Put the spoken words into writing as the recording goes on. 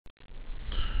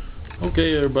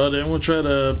Okay, everybody, I'm gonna try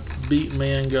to beat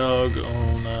Mangog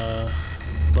on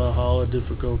Valhallan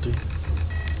difficulty.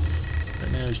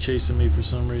 Right now he's chasing me for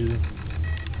some reason.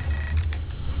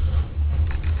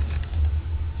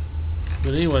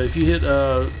 But anyway, if you hit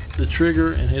the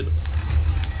trigger and hit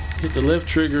the left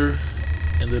trigger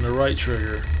and then the right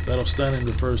trigger, that'll stun him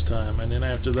the first time, and then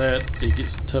after that it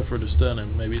gets tougher to stun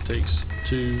him. Maybe it takes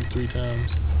 2-3 times.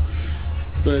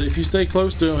 But if you stay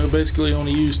close to him, he'll basically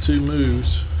only use 2 moves.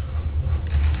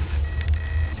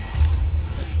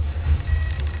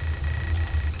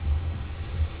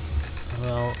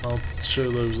 I'll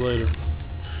show those later.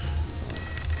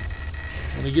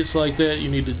 When he gets like that, you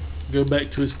need to go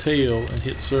back to his tail and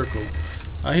hit circle.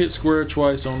 I hit square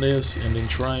twice on this and then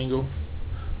triangle.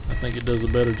 I think it does a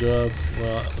better job.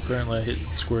 Well, apparently I hit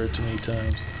square too many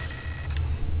times.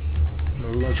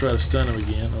 But we're going to try to stun him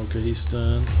again. Okay, he's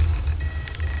stunned.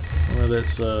 Remember,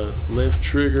 that's left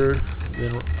trigger,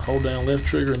 then hold down left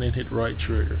trigger and then hit right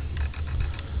trigger.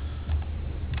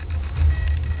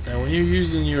 Now when you're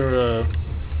using your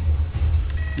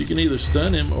you can either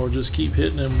stun him or just keep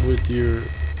hitting him with your,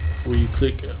 where you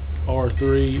click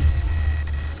R3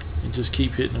 and just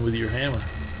keep hitting him with your hammer.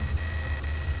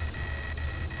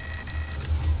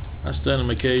 I stun him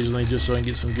occasionally just so I can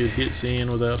get some good hits in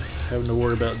without having to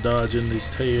worry about dodging his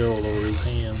tail or his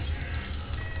hands.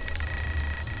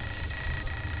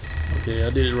 Okay, I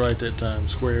did it right that time.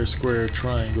 Square, square,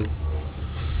 triangle.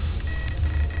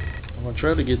 I'm going to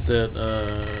try to get that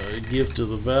gift of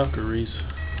the Valkyries.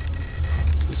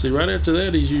 See, right after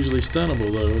that he's usually stunnable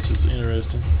though, which is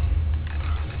interesting.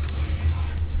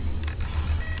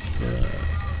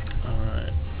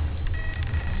 Alright.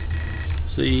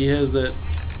 See, he has that,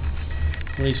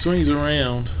 when he swings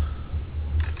around,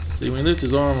 see, when he lifts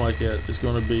his arm like that, it's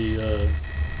going to be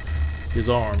his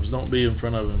arms. Don't be in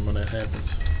front of him when that happens.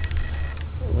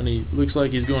 When he looks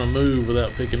like he's going to move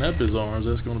without picking up his arms,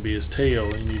 that's going to be his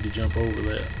tail, and you need to jump over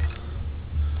that.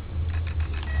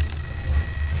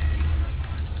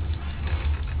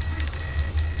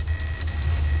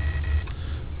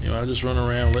 You know, I just run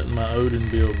around letting my Odin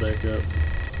build back up.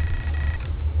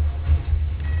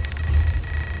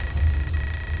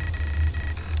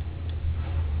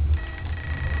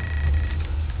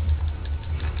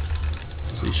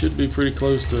 So you should be pretty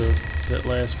close to that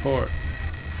last part.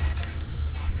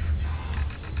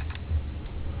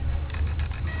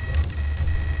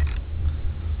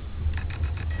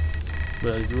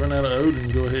 But if you run out of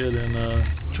Odin, go ahead and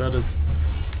try to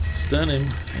stun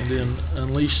him and then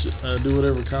unleash, do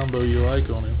whatever combo you like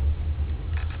on him.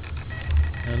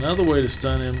 Another way to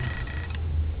stun him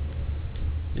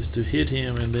is to hit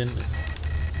him and then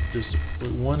just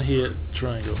with one hit,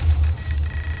 triangle.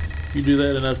 If you do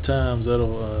that enough times,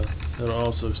 that'll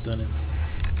also stun him.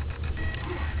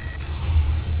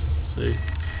 See?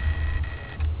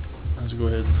 Let's go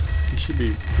ahead. He should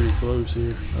be pretty close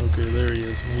here. Okay, there he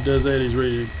is. When he does that, he's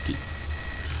ready to get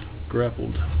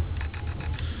grappled.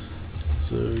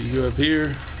 So you go up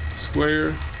here,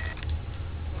 square,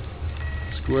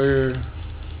 square,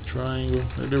 triangle.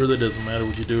 It really doesn't matter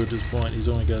what you do at this point. He's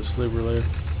only got a sliver left.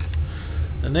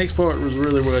 The next part was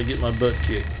really where I get my butt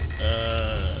kicked.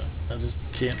 I just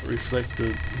can't reflect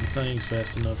the things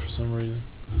fast enough for some reason.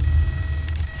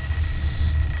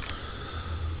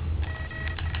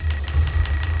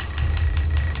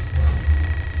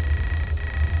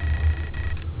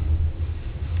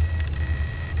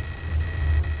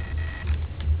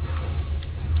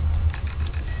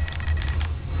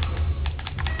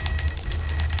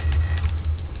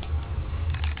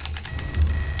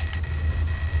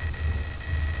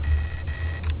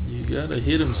 You gotta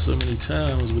hit him so many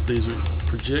times with these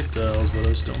projectiles, but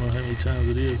I just don't know how many times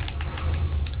it is.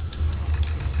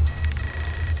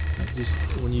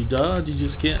 When you dodge, you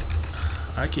just can't.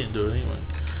 I can't do it anyway.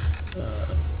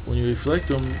 When you reflect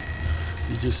them,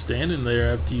 you're just standing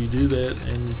there after you do that,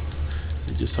 and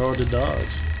it's just hard to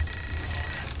dodge.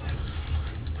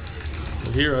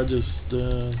 But here, I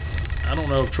don't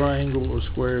know if triangle or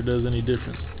square does any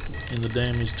difference in the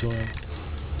damage to him.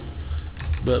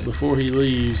 But before he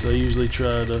leaves, I usually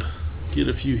try to get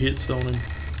a few hits on him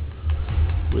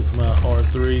with my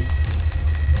R3.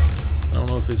 I don't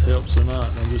know if it helps or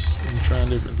not. I'm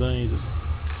trying different things to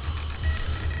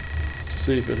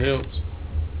see if it helps.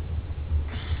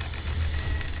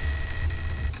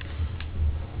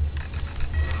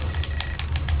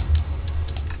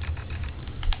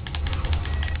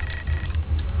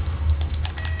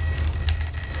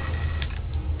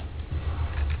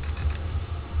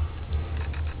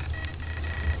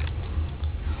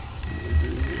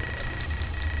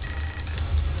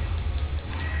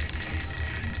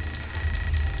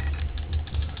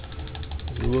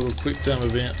 a little quick time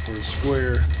event for a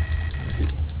square.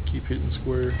 Keep hitting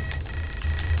square.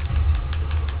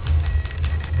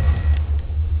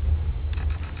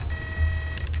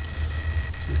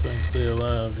 See if I can stay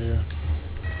alive here.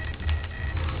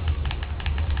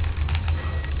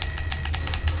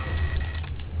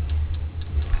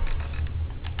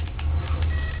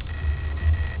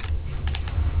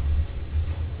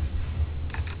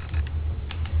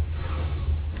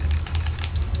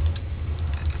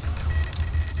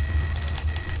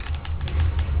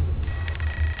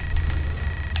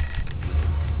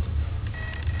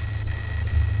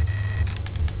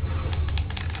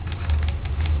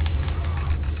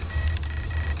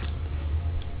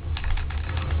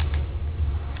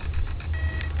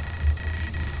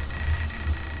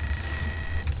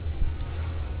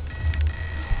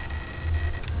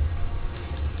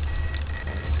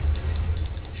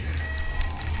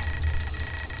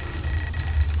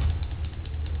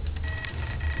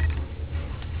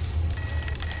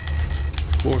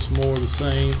 Of course, more of the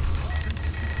same.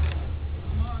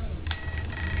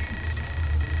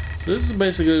 This is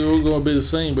basically going to be the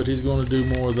same, but he's going to do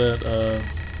more of that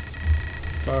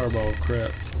fireball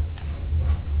crap.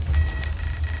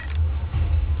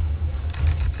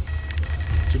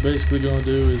 What you're basically going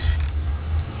to do is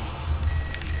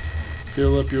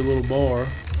fill up your little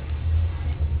bar.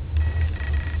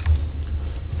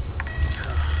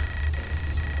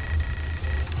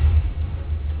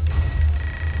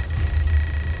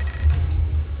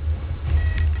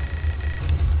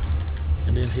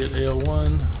 And then hit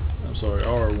L1, I'm sorry,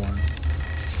 R1.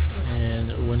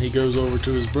 And when he goes over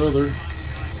to his brother,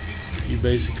 you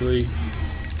basically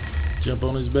jump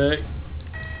on his back,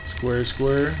 square,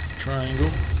 square,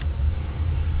 triangle.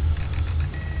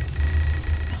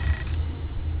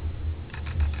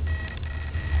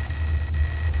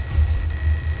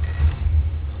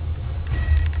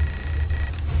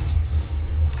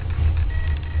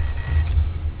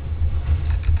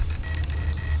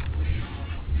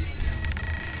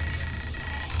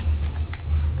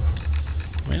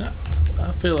 I mean,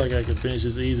 I feel like I could finish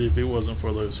this easy if it wasn't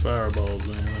for those fireballs,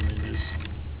 man.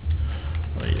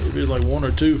 I mean, it'd be like 1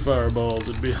 or 2 fireballs.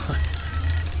 It'd be like,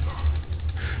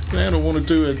 man, 1 or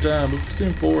 2 at a time. But if you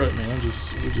send 4 at me, it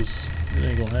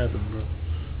ain't gonna happen, bro.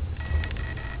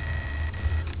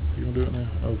 You gonna do it now?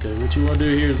 Okay. What you wanna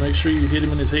do here is make sure you hit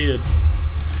him in his head.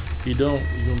 If you don't,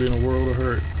 you're gonna be in a world of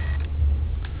hurt.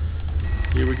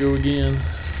 Here we go again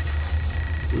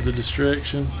with the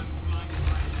distraction.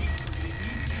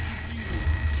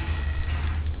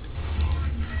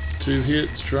 Two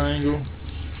hits, triangle.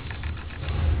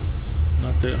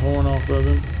 Knock that horn off of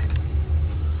him.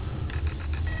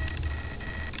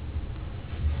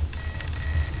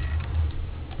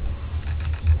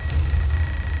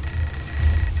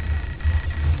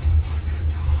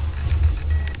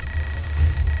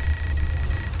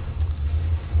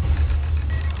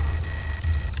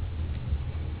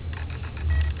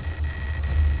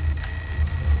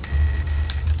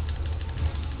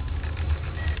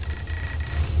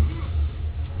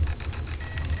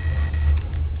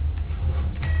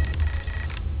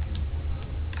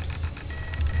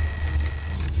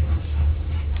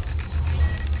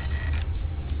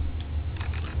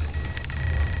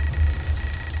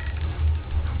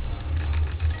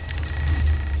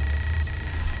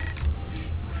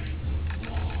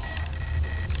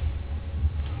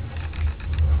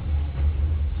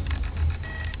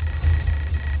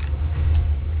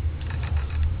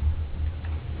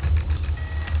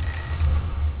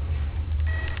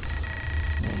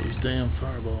 Damn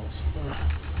fireballs.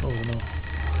 Oh no.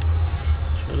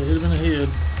 Try to hit him in the head.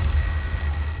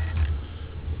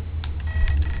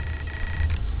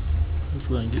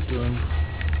 Hopefully I can get to him.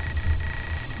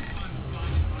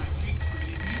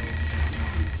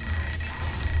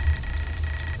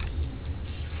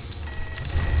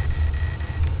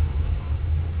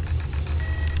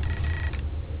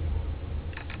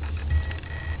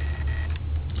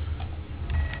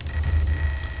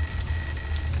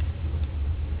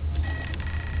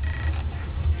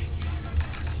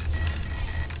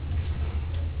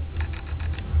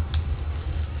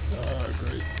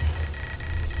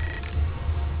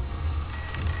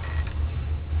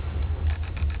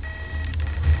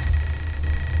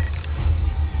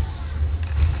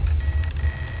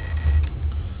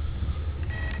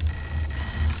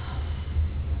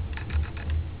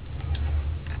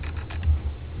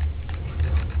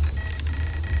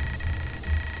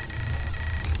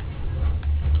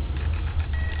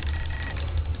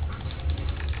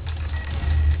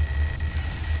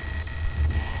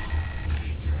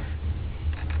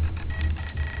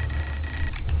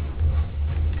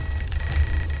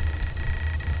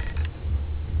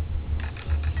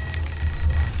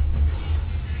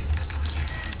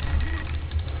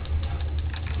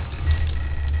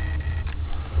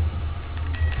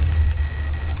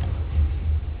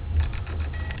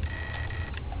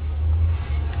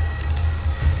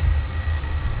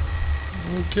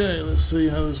 Okay, let's see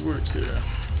how this works here.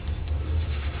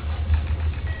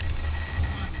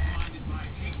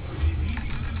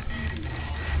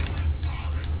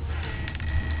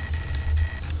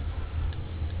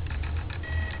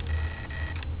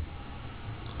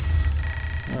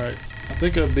 Alright, I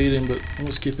think I beat him, but I'm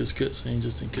going to skip his cutscene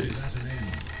just in case.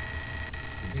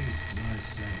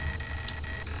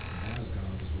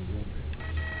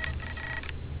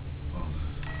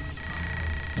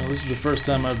 Now this is the first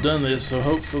time I've done this, so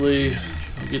hopefully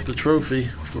I'll get the trophy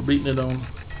for beating it on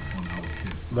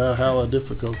Valhallan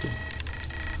difficulty.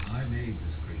 I made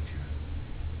this creature.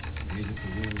 Gave it the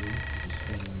will to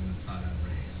swallow your entire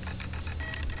race.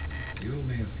 You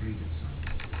may have freed it some.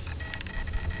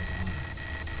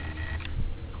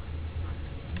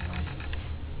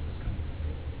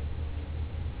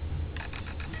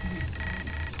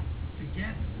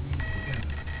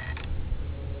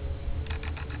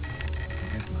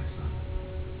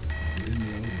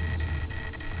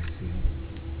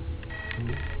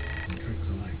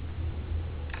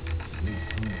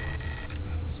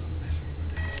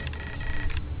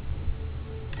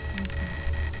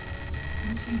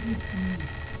 You did for me.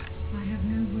 I have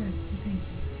no words to thank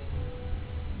you.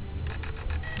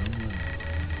 Don't worry.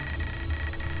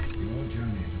 Your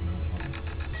journey to Valhallan is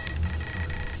for another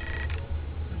time,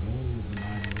 and all of the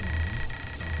 9 realms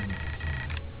shall benefit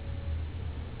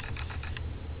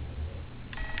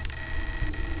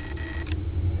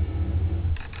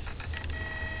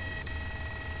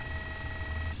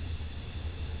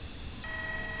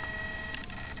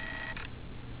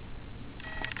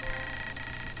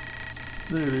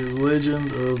There it is, Legend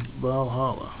of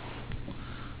Valhalla.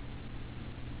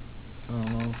 I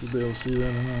don't know if you'll be able to see that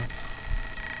or not.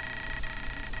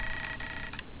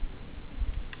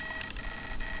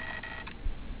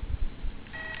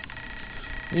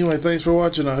 Anyway, thanks for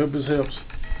watching. I hope this helps.